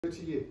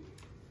To you.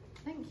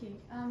 Thank you.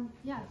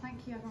 Yeah,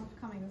 thank you everyone for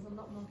coming. There's a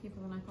lot more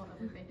people than I thought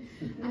there would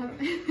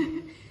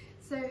be.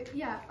 So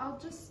yeah, I'll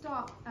just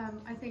start,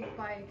 I think,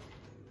 by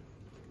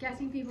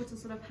getting people to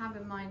sort of have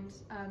in mind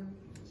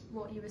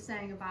what you were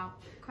saying about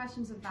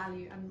questions of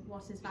value and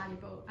what is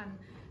valuable. And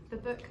the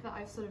book that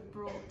I've sort of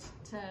brought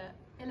to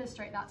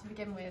illustrate that to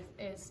begin with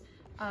is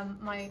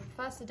my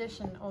first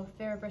edition of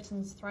Vera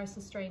Brittain's Thrice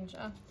a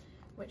Stranger,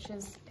 which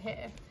is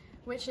here,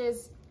 which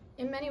is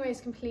in many ways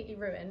completely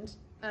ruined.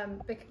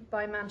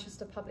 By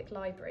Manchester Public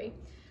Library.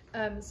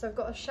 So I've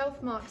got a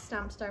shelf mark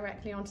stamped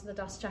directly onto the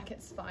dust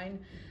jacket spine.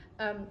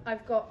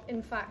 I've got,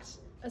 in fact,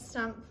 a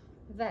stamp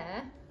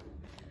there.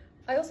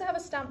 I also have a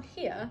stamp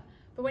here,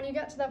 but when you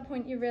get to that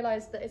point you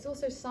realise that it's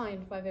also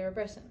signed by Vera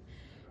Brittain.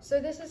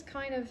 So this is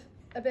kind of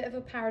a bit of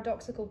a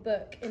paradoxical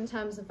book in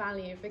terms of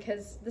value,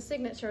 because the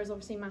signature is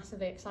obviously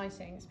massively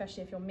exciting,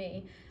 especially if you're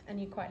me and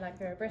you quite like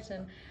Vera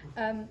Brittain.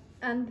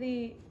 And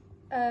the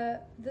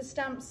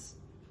stamps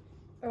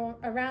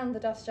around the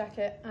dust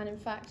jacket and in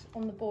fact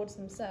on the boards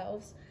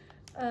themselves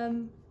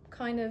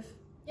kind of,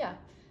 yeah,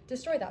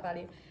 destroy that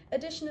value.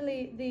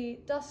 Additionally, the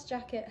dust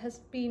jacket has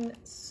been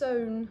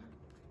sewn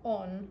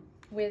on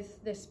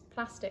with this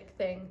plastic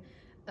thing.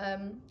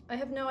 I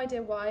have no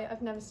idea why.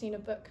 I've never seen a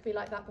book be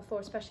like that before,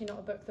 especially not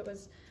a book that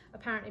was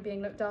apparently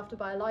being looked after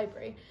by a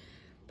library.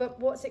 But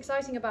what's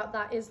exciting about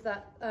that is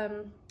that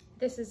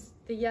this is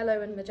the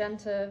yellow and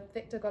magenta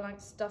Victor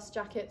Golanc's dust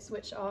jackets,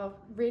 which are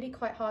really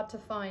quite hard to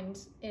find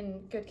in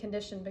good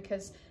condition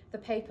because the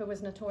paper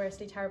was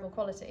notoriously terrible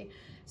quality.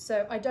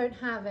 So I don't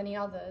have any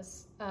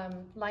others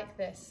like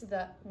this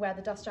where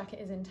the dust jacket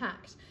is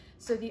intact.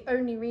 So the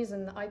only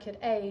reason that I could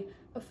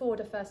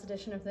afford a first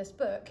edition of this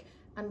book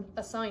and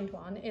a signed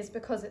one is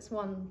because it's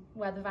one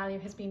where the value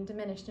has been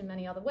diminished in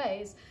many other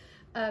ways.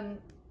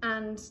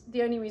 And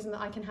the only reason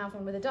that I can have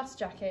one with a dust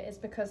jacket is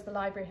because the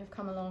library have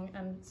come along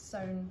and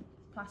sewn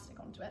plastic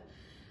onto it.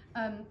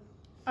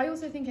 I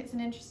also think it's an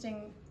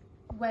interesting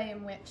way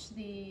in which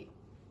the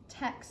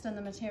text and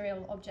the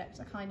material object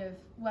are kind of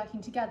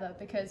working together,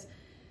 because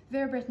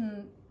Vera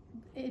Brittain,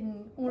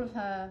 in all of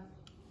her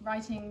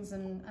writings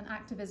and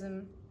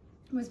activism,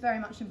 was very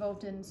much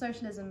involved in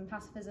socialism,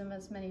 pacifism,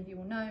 as many of you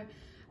will know.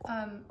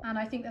 And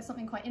I think there's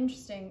something quite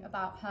interesting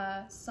about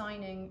her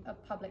signing a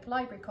public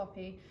library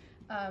copy.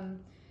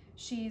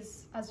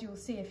 She's, as you'll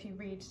see if you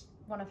read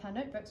one of her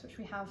notebooks, which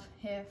we have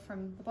here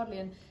from the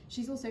Bodleian,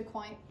 she's also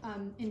quite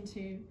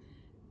into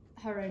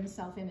her own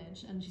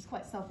self-image, and she's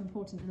quite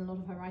self-important in a lot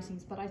of her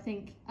writings, but I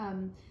think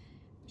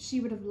she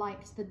would have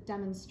liked the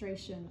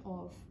demonstration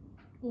of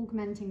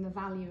augmenting the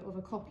value of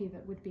a copy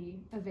that would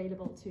be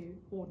available to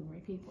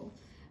ordinary people.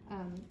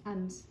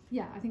 And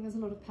yeah, I think there's a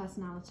lot of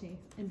personality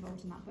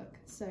involved in that book.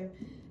 So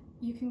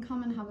you can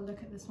come and have a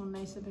look at this one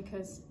later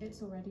because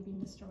it's already been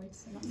destroyed,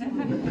 so that's fine.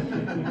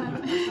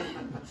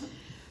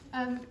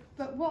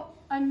 But what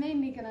I'm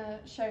mainly going to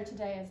show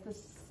today is the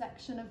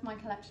section of my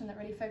collection that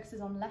really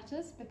focuses on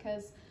letters,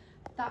 because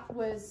that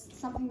was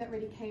something that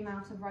really came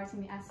out of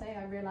writing the essay.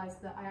 I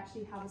realised that I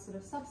actually have a sort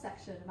of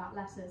subsection about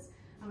letters,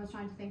 and was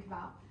trying to think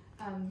about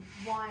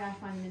why I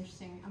find them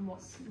interesting and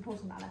what's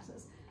important about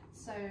letters.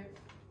 So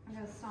I'm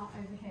going to start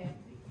over here.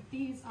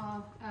 These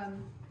are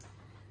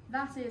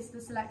that is the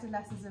selected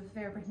letters of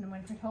Vera Brittain and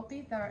Winifred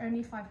Holtby. There are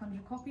only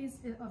 500 copies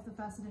of the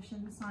first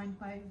edition signed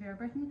by Vera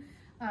Brittain.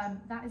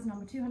 That is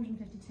number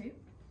 252.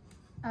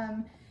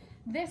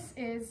 This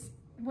is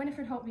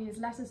Winifred Holtby's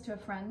letters to a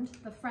friend.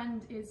 The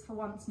friend is for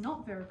once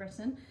not Vera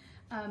Brittain,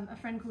 a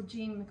friend called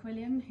Jean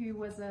McWilliam, who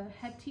was a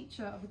head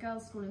teacher of a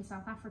girls' school in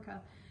South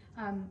Africa.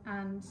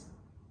 And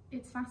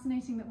it's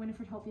fascinating that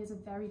Winifred Holtby is a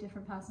very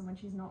different person when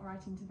she's not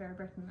writing to Vera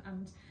Brittain.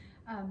 And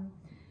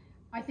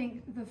I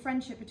think the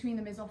friendship between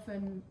them is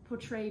often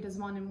portrayed as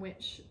one in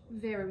which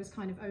Vera was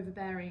kind of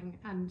overbearing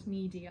and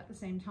needy at the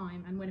same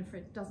time, and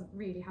Winifred doesn't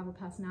really have a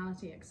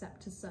personality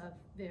except to serve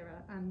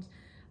Vera. And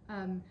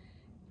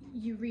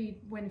you read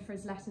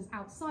Winifred's letters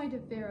outside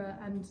of Vera,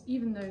 and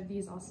even though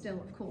these are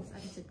still, of course,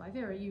 edited by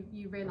Vera,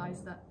 you realise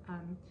that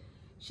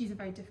she's a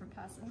very different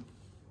person.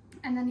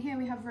 And then here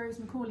we have Rose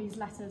Macaulay's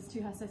letters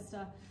to her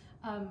sister,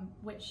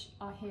 which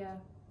are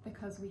here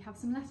because we have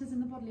some letters in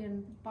the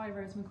Bodleian by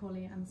Rose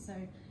Macaulay, and so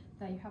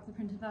there you have the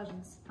printed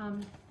versions.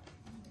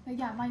 But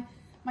yeah,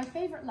 my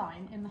favourite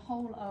line in the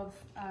whole of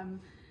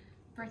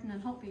Brittain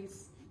and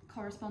Holtby's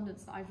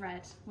correspondence that I've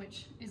read,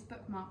 which is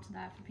bookmarked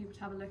there for people to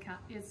have a look at,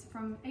 is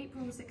from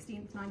April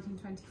 16th,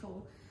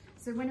 1924.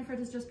 So Winifred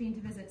has just been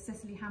to visit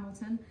Cicely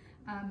Hamilton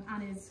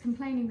and is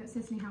complaining that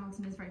Cicely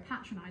Hamilton is very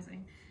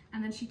patronising.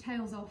 And then she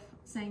tails off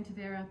saying to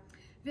Vera,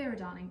 "Vera,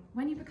 darling,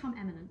 when you become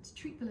eminent,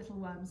 treat the little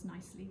worms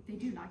nicely. They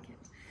do like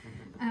it."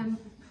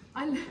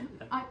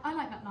 I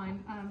like that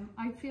line.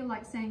 I feel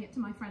like saying it to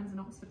my friends in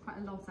Oxford quite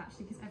a lot,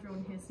 actually, because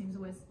everyone here seems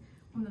always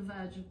on the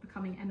verge of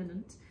becoming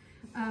eminent.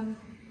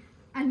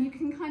 And you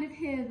can kind of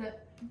hear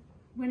that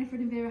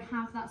Winifred and Vera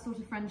have that sort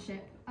of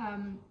friendship,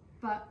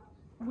 but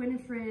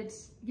Winifred,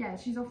 yeah,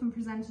 she's often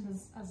presented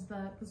as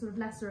the sort of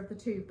lesser of the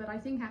two, but I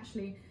think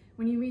actually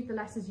when you read the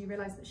letters you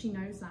realise that she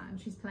knows that and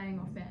she's playing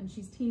off it and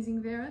she's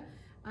teasing Vera.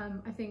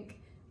 I think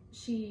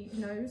she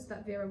knows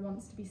that Vera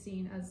wants to be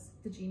seen as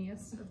the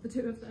genius of the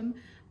two of them,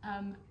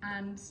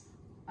 and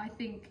I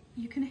think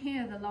you can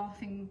hear the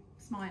laughing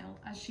smile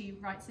as she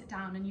writes it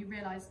down, and you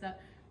realise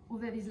that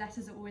although these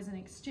letters are always an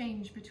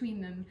exchange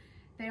between them,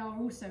 they are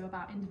also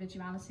about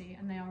individuality,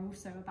 and they are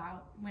also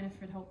about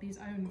Winifred Holtby's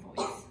own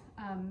voice.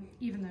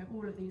 Even though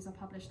all of these are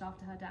published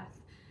after her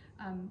death,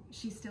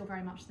 she's still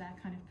very much there,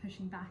 kind of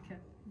pushing back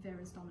at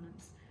Vera's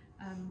dominance,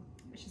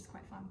 which is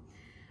quite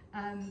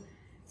fun.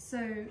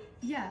 So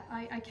yeah,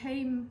 I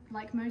came,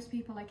 like most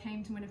people, I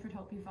came to Winifred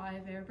Holtby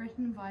via Vera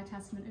Brittain, via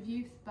Testament of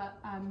Youth,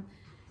 but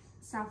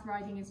South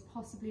Riding is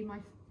possibly my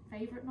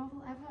favourite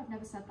novel ever. I've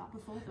never said that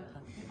before, but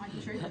it might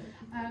be true.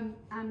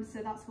 And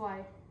so that's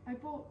why I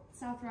bought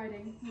South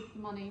Riding with the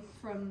money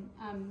from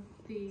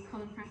the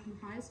Colin Franklin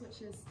Prize,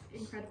 which is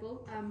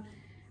incredible.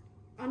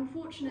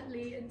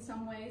 Unfortunately, in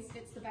some ways,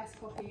 it's the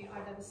best copy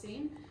I've ever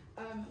seen.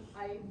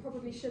 I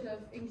probably should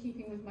have, in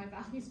keeping with my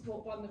values,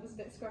 bought one that was a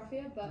bit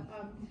scruffier, but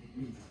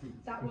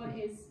that one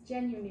is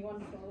genuinely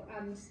wonderful,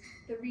 and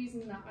the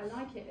reason that I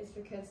like it is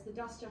because the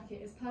dust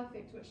jacket is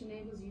perfect, which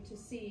enables you to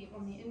see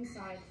on the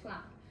inside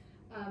flap.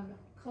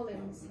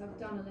 Collins have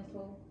done a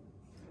little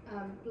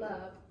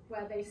blurb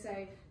where they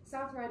say,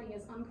 "South Riding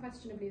is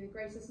unquestionably the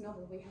greatest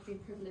novel we have been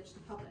privileged to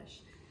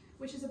publish,"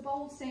 which is a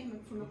bold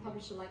statement from a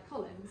publisher like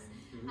Collins,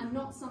 and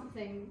not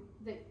something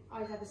that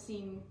I've ever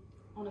seen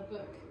on a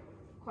book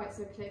quite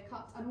so clear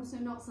cut, and also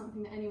not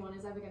something that anyone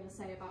is ever going to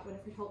say about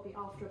Winifred Holtby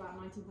after about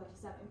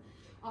 1937.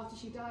 After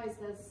she dies,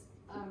 there's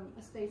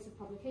a spate of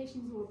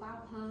publications all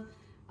about her,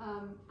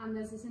 and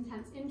there's this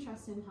intense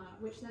interest in her,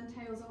 which then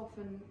tails off,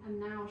 and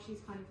now she's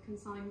kind of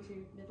consigned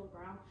to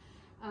Middlebrow.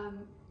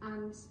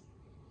 And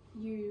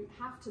you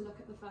have to look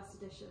at the first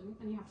edition,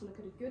 and you have to look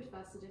at a good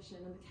first edition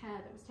and the care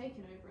that was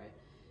taken over it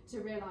to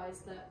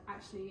realise that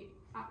actually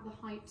at the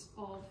height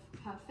of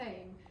her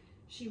fame,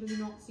 she was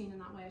not seen in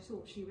that way at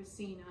all. She was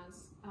seen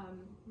as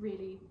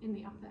really in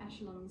the upper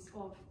echelons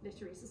of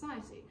literary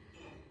society.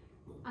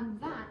 And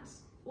that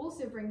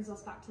also brings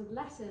us back to the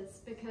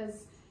letters,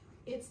 because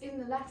it's in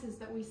the letters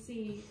that we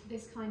see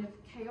this kind of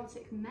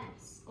chaotic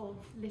mess of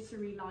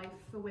literary life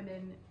for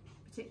women,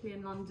 particularly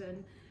in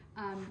London,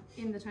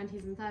 in the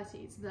 20s and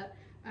 30s, that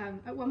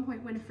at one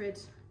point Winifred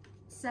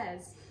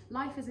says,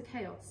 "Life is a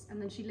chaos,"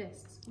 and then she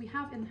lists, "We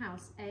have in the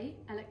house A,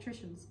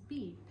 electricians,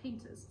 B,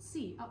 painters,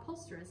 C,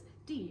 upholsterers,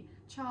 D,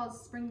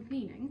 Charles spring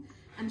cleaning,"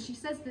 and she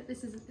says that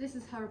this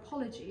is her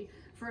apology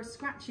for a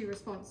scratchy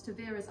response to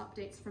Vera's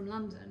updates from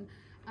London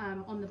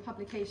on the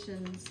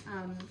publications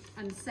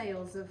and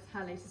sales of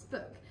her latest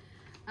book.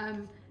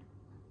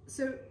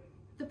 So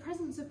the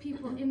presence of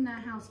people in their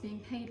house being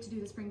paid to do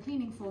the spring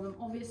cleaning for them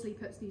obviously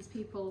puts these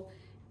people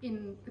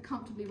in the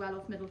comfortably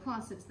well-off middle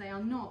classes. They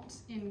are not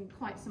in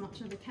quite so much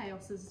of the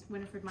chaos as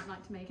Winifred might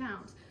like to make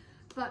out.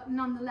 But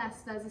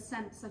nonetheless, there's a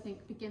sense, I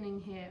think,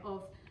 beginning here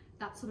of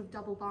that sort of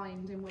double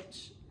bind in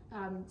which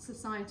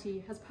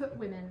society has put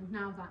women,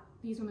 now that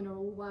these women are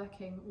all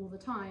working all the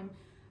time,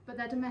 but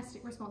their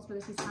domestic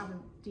responsibilities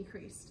haven't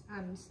decreased,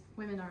 and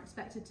women are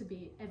expected to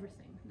be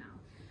everything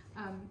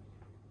now.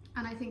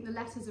 And I think the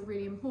letters are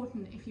really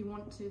important if you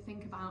want to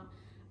think about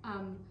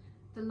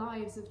the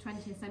lives of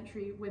 20th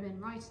century women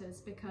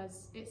writers,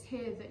 because it's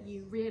here that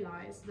you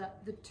realise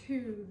that the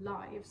two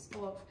lives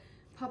of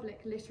public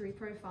literary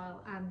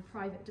profile and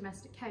private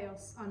domestic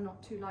chaos are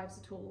not two lives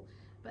at all,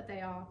 but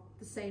they are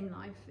the same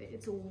life.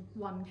 It's all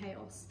one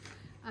chaos.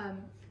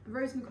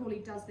 Rose Macaulay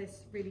does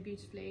this really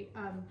beautifully.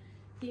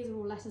 These are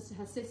all letters to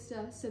her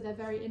sister, so they're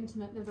very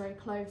intimate, they're very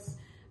close,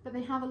 but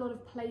they have a lot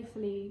of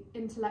playfully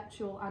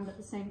intellectual and at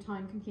the same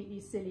time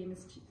completely silly,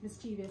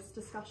 mischievous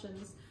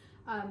discussions.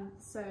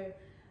 So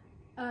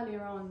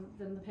earlier on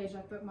than the page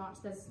I've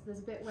bookmarked, there's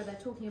a bit where they're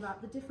talking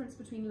about the difference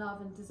between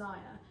love and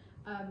desire.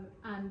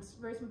 And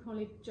Rose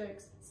Macaulay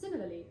jokes,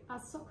 "Similarly,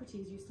 as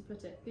Socrates used to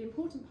put it, the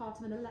important part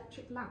of an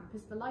electric lamp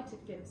is the light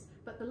it gives,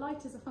 but the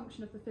light is a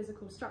function of the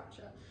physical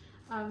structure."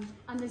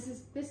 And this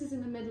is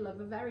in the middle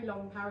of a very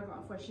long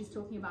paragraph where she's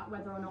talking about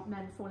whether or not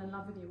men fall in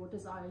love with you or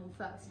desire you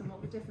first, and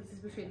what the difference is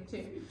between the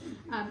two.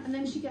 And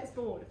then she gets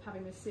bored of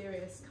having this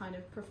serious, kind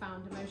of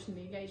profound,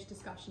 emotionally engaged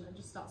discussion and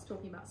just starts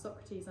talking about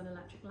Socrates and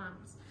electric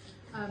lamps.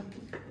 And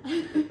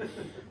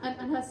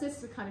her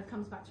sister kind of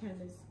comes back to her and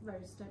says,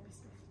 "Rose, don't be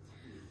stiff."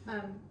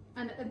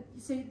 And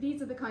so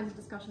these are the kinds of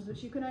discussions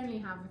which you can only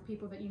have with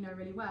people that you know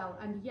really well,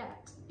 and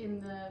yet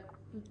in the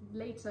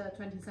later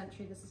 20th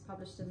century, this is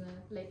published in the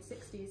late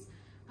 60s,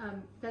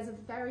 there's a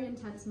very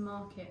intense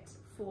market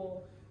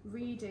for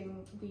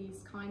reading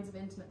these kinds of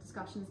intimate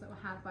discussions that were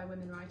had by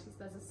women writers.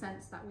 There's a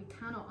sense that we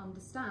cannot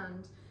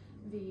understand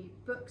the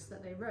books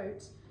that they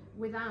wrote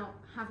without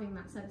having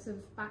that sense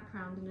of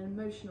background and an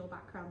emotional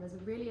background. There's a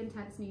really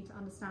intense need to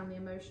understand the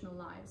emotional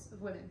lives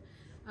of women.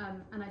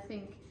 And I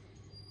think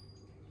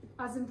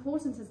as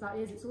important as that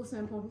is, it's also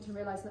important to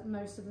realise that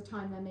most of the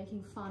time they're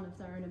making fun of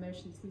their own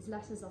emotions. These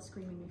letters are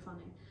screamingly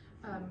funny.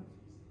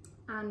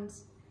 And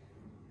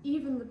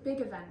even the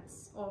big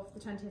events of the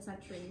 20th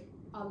century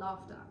are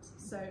laughed at.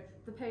 So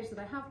the page that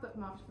I have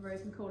bookmarked for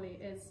Rose Macaulay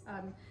is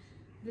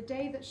the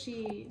day that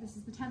this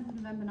is the 10th of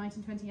November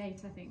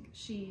 1928, I think,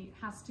 she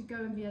has to go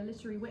and be a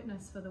literary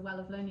witness for the Well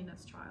of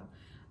Loneliness trial,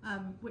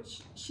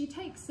 which she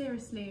takes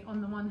seriously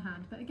on the one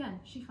hand, but again,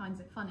 she finds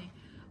it funny,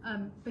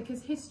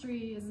 because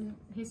history isn't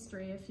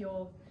history if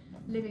you're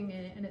living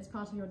in it and it's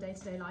part of your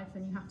day-to-day life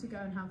and you have to go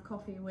and have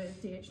coffee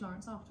with D.H.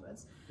 Lawrence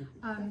afterwards.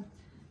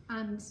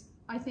 And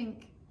I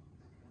think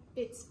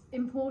it's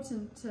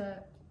important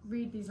to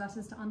read these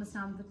letters to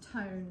understand the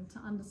tone, to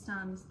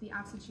understand the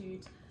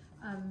attitude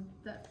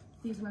that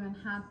these women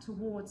had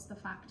towards the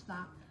fact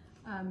that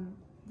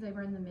they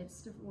were in the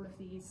midst of all of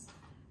these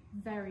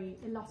very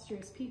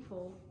illustrious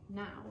people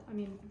now. I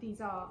mean,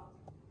 these are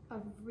a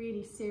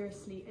really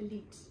seriously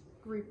elite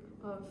group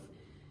of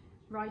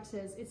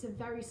writers. It's a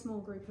very small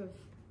group of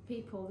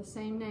people. The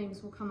same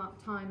names will come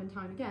up time and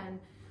time again.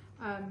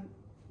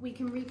 We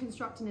can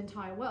reconstruct an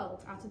entire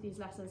world out of these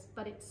letters,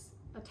 but it's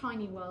a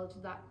tiny world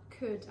that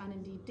could, and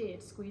indeed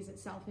did, squeeze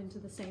itself into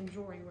the same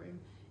drawing room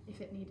if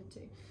it needed to.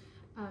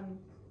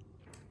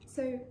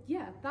 So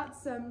yeah,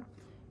 that's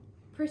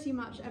pretty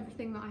much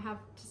everything that I have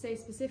to say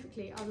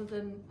specifically, other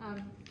than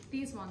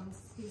these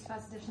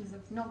first editions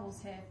of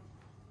novels here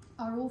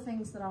are all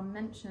things that are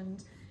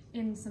mentioned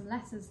in some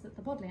letters that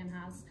the Bodleian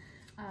has.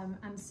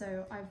 And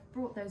so I've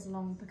brought those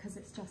along because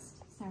it's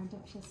just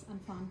serendipitous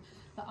and fun.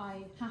 But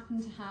I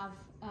happen to have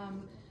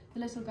The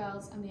Little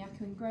Girls and the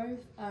Echoing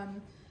Grove,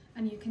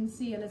 and you can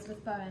see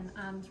Elizabeth Bowen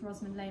and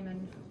Rosamund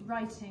Lehman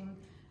writing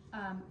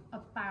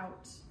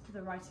about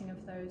the writing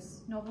of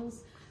those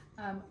novels.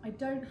 I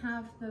don't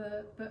have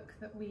the book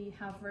that we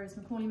have Rose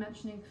Macaulay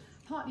mentioning,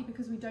 partly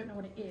because we don't know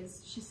what it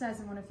is. She says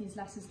in one of these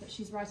letters that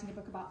she's writing a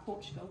book about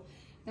Portugal.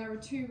 There are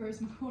 2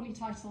 Rose Macaulay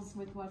titles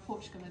with the word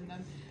Portugal in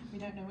them. We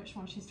don't know which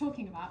one she's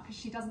talking about because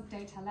she doesn't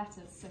date her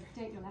letters, so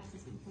date your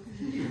letters, people.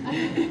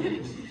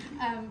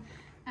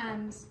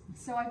 And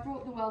so I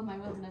brought The World, My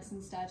Wilderness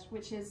instead,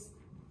 which is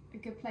a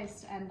good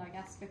place to end, I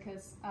guess,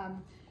 because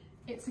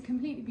it's a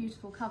completely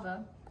beautiful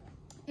cover.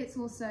 It's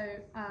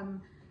also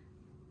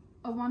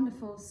a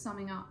wonderful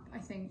summing up, I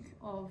think,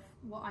 of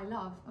what I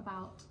love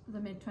about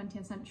the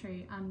mid-20th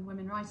century and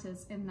women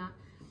writers, in that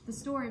the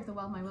story of The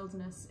World, My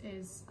Wilderness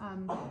is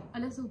a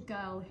little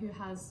girl who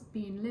has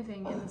been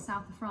living in the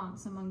south of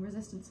France among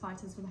resistance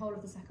fighters for the whole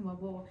of the Second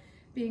World War,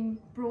 being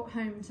brought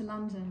home to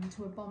London,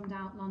 to a bombed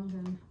out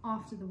London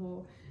after the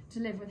war,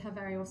 to live with her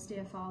very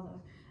austere father.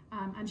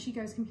 And she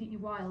goes completely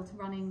wild,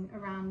 running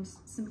around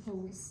St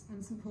Paul's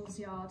and St Paul's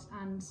Yard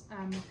and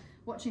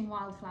watching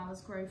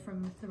wildflowers grow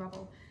from the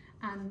rubble.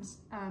 And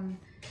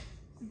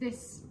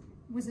this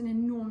was an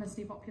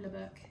enormously popular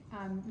book,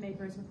 made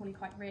Rose Macaulay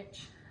quite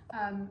rich.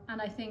 And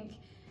I think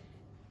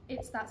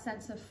it's that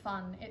sense of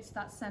fun, it's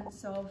that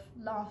sense of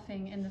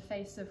laughing in the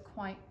face of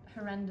quite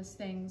horrendous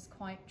things,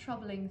 quite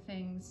troubling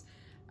things,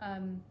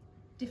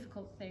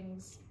 difficult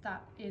things,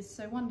 that is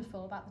so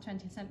wonderful about the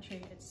 20th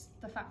century. It's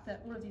the fact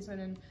that all of these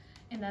women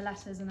in their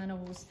letters and their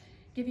novels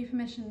give you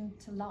permission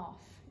to laugh,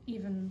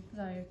 even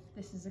though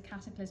this is a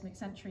cataclysmic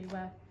century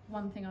where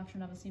one thing after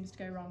another seems to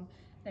go wrong.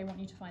 They want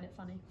you to find it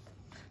funny.